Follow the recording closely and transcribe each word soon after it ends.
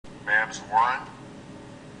Babs Warren.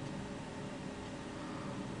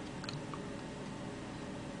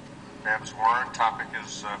 Babs Warren, topic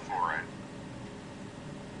is fluoride.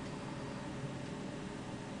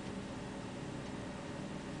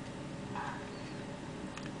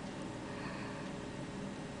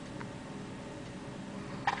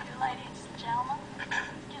 Ladies and gentlemen,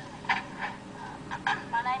 excuse me.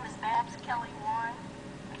 My name is Babs Kelly Warren.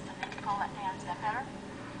 So they can pull that down. Is that better?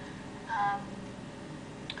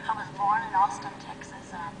 I was born in Austin,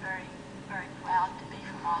 Texas, and I'm very, very proud to be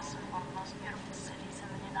from Austin, one of the most beautiful cities in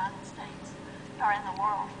the United States, or in the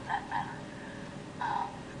world for that matter.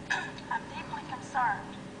 I'm deeply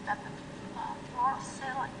concerned that the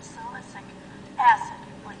fluorosilicic acid,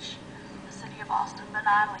 which the city of Austin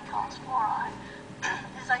benignly calls fluoride,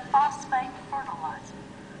 is a phosphate fertilizer.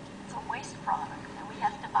 It's a waste product that we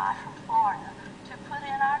have to buy from Florida to put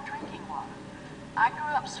in our drinking water. I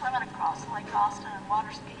grew up swimming across Lake Austin and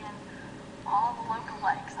water skiing all the local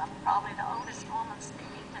lakes. I'm probably the oldest woman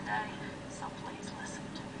speaking today, so please listen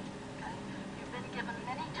to me, okay? You've been given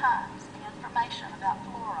many times the information about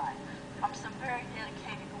fluoride from some very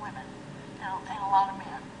dedicated women and a lot of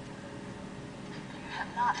men. You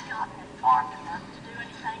have not gotten informed enough to do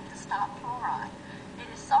anything to stop fluoride.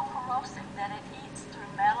 It is so corrosive that it eats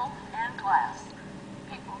through metal and glass.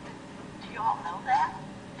 People, do you all know that?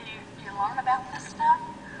 Do you learn about this stuff?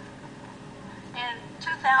 In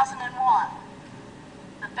 2001,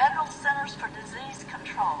 the Federal Centers for Disease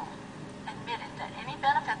Control admitted that any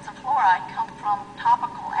benefits of fluoride come from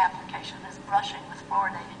topical application as brushing with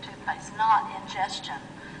fluoridated toothpaste, not ingestion,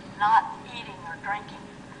 not eating or drinking.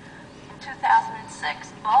 In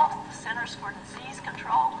 2006, both the Centers for Disease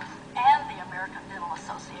Control and the American Dental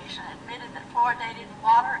Association admitted that fluoridated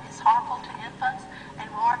water is harmful to infants and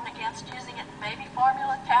warned against using it in baby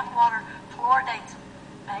formula. Tap water fluoridates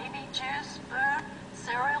baby juice, food,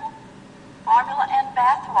 cereal, formula, and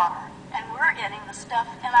bath water. And we're getting the stuff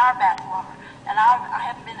in our bath water. And I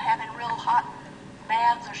haven't been having real hot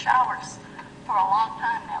baths or showers for a long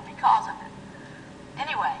time now because of it.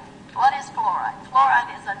 Anyway, what is fluoride?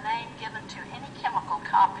 Fluoride is a name given to any chemical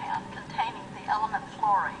compound containing the element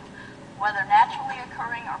fluorine, whether naturally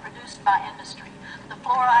occurring or produced by industry. The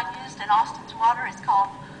fluoride used in Austin's water is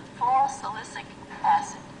called fluorosilicic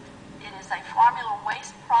acid. It is a formula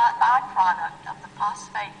waste byproduct of the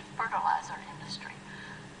phosphate fertilizer industry.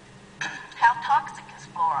 How toxic is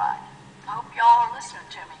fluoride? I hope y'all are listening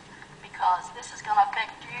to me because this is going to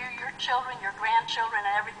affect you, your children, your grandchildren,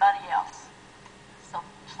 and everybody else. So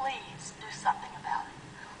please do something about it.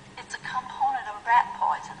 It's a component of rat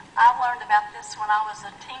poison. I learned about this when I was a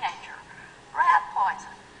teenager. Rat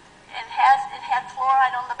poison. It had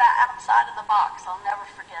fluoride on the outside of the box. I'll never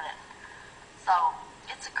forget it. So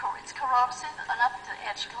it's corrosive enough to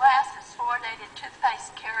etch glass. Its fluoridated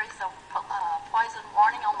toothpaste carries a poison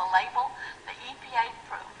warning on the label. The EPA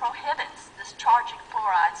prohibits discharging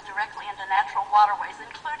fluorides directly into natural waterways,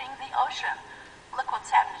 including the ocean. Look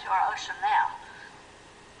what's happening to our ocean now.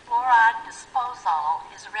 Fluoride disposal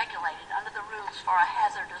is regulated under the rules for a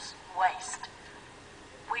hazardous waste.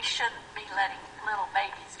 We shouldn't be letting little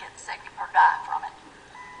babies get sick or die from it.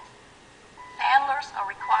 Handlers are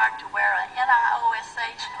required to wear an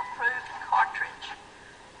NIOSH-approved cartridge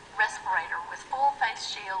respirator with full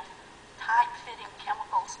face shield, tight-fitting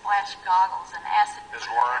chemical splash goggles, and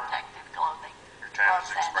acid-protective clothing. Your time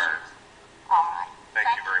has expired. All right.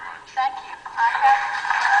 Thank you very much. Thank you.